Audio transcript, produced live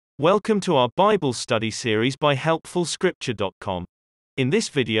Welcome to our Bible study series by helpfulscripture.com. In this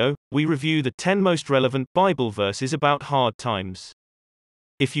video, we review the 10 most relevant Bible verses about hard times.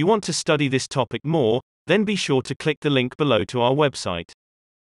 If you want to study this topic more, then be sure to click the link below to our website.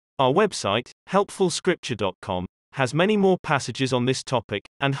 Our website, helpfulscripture.com, has many more passages on this topic,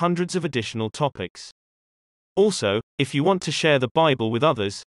 and hundreds of additional topics. Also, if you want to share the Bible with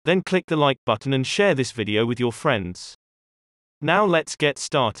others, then click the like button and share this video with your friends. Now let's get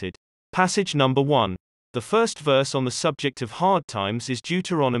started. Passage number 1. The first verse on the subject of hard times is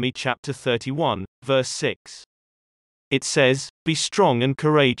Deuteronomy chapter 31, verse 6. It says, "Be strong and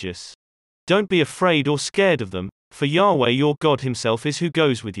courageous. Don't be afraid or scared of them, for Yahweh your God himself is who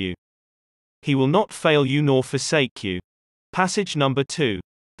goes with you. He will not fail you nor forsake you." Passage number 2.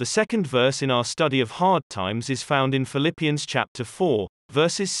 The second verse in our study of hard times is found in Philippians chapter 4,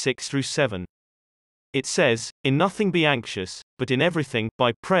 verses 6 through 7. It says, "In nothing be anxious, but in everything,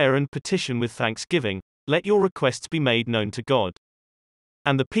 by prayer and petition with thanksgiving, let your requests be made known to God.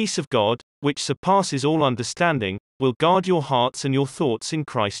 And the peace of God, which surpasses all understanding, will guard your hearts and your thoughts in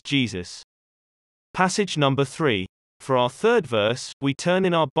Christ Jesus." Passage number 3. For our third verse, we turn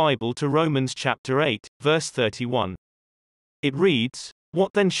in our Bible to Romans chapter 8, verse 31. It reads,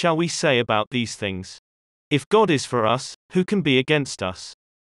 "What then shall we say about these things? If God is for us, who can be against us?"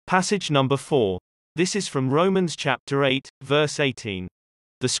 Passage number 4. This is from Romans chapter 8, verse 18.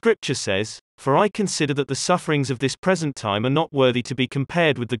 The scripture says, "For I consider that the sufferings of this present time are not worthy to be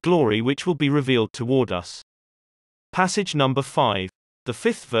compared with the glory which will be revealed toward us." Passage number 5. The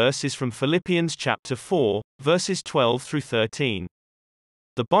fifth verse is from Philippians chapter 4, verses 12 through 13.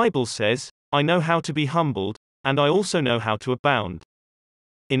 The Bible says, "I know how to be humbled, and I also know how to abound.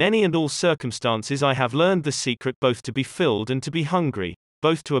 In any and all circumstances I have learned the secret both to be filled and to be hungry,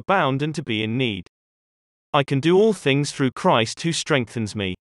 both to abound and to be in need. I can do all things through Christ who strengthens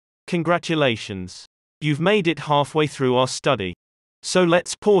me." Congratulations! You've made it halfway through our study. So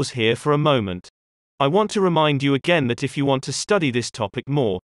let's pause here for a moment. I want to remind you again that if you want to study this topic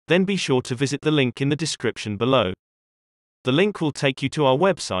more, then be sure to visit the link in the description below. The link will take you to our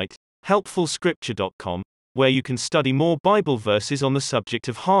website, helpfulscripture.com, where you can study more Bible verses on the subject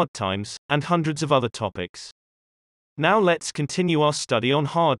of hard times, and hundreds of other topics. Now let's continue our study on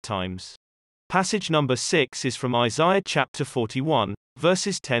hard times. Passage number 6 is from Isaiah chapter 41,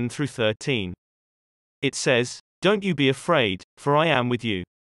 verses 10 through 13. It says, "Don't you be afraid, for I am with you.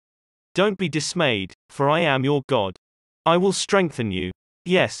 Don't be dismayed, for I am your God. I will strengthen you.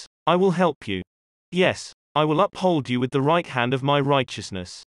 Yes, I will help you. Yes, I will uphold you with the right hand of my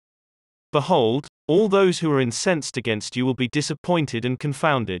righteousness. Behold, all those who are incensed against you will be disappointed and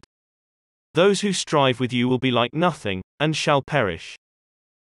confounded. Those who strive with you will be like nothing, and shall perish.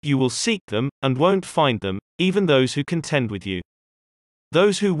 You will seek them, and won't find them, even those who contend with you.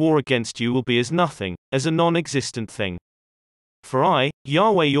 Those who war against you will be as nothing, as a non-existent thing. For I,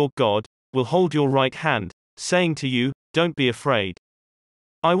 Yahweh your God, will hold your right hand, saying to you, don't be afraid.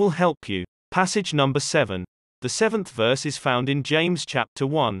 I will help you." Passage number 7. The seventh verse is found in James chapter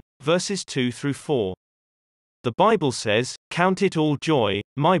 1, verses 2 through 4. The Bible says, "Count it all joy,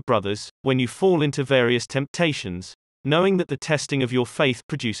 my brothers, when you fall into various temptations, knowing that the testing of your faith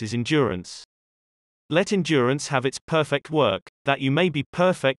produces endurance. Let endurance have its perfect work, that you may be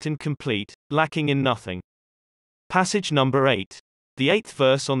perfect and complete, lacking in nothing." Passage number 8. The eighth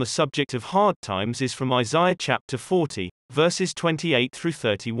verse on the subject of hard times is from Isaiah chapter 40, verses 28 through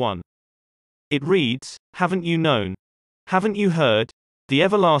 31. It reads, "Haven't you known? Haven't you heard? The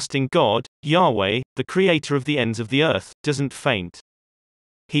everlasting God, Yahweh, the creator of the ends of the earth, doesn't faint.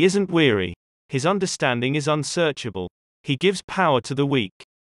 He isn't weary. His understanding is unsearchable. He gives power to the weak.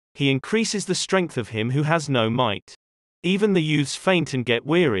 He increases the strength of him who has no might. Even the youths faint and get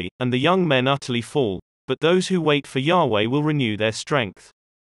weary, and the young men utterly fall, but those who wait for Yahweh will renew their strength.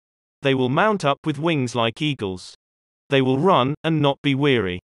 They will mount up with wings like eagles. They will run, and not be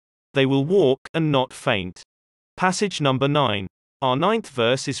weary. They will walk, and not faint." Passage number 9. Our ninth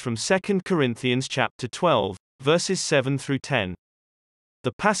verse is from 2 Corinthians chapter 12, verses 7 through 10.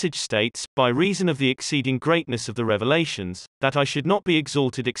 The passage states, "By reason of the exceeding greatness of the revelations, that I should not be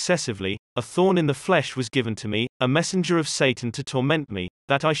exalted excessively, a thorn in the flesh was given to me, a messenger of Satan to torment me,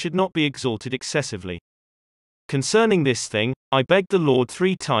 that I should not be exalted excessively. Concerning this thing, I begged the Lord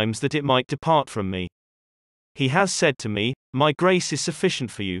 3 times that it might depart from me. He has said to me, My grace is sufficient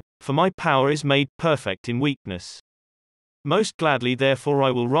for you, for my power is made perfect in weakness. Most gladly therefore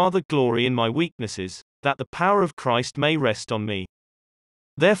I will rather glory in my weaknesses, that the power of Christ may rest on me.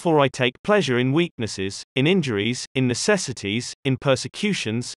 Therefore I take pleasure in weaknesses, in injuries, in necessities, in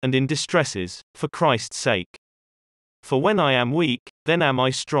persecutions, and in distresses, for Christ's sake. For when I am weak, then am I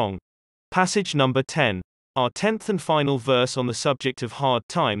strong. Passage number 10. Our 10th and final verse on the subject of hard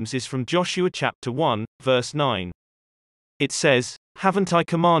times is from Joshua chapter 1, verse 9. It says, "Haven't I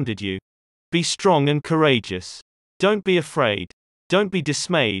commanded you? Be strong and courageous. Don't be afraid. Don't be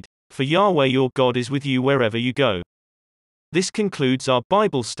dismayed, for Yahweh your God is with you wherever you go." This concludes our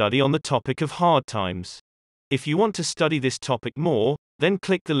Bible study on the topic of hard times. If you want to study this topic more, then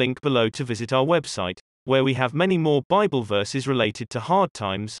click the link below to visit our website, where we have many more Bible verses related to hard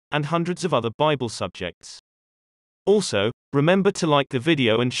times, and hundreds of other Bible subjects. Also, remember to like the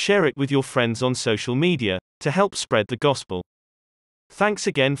video and share it with your friends on social media, to help spread the gospel. Thanks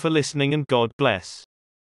again for listening and God bless.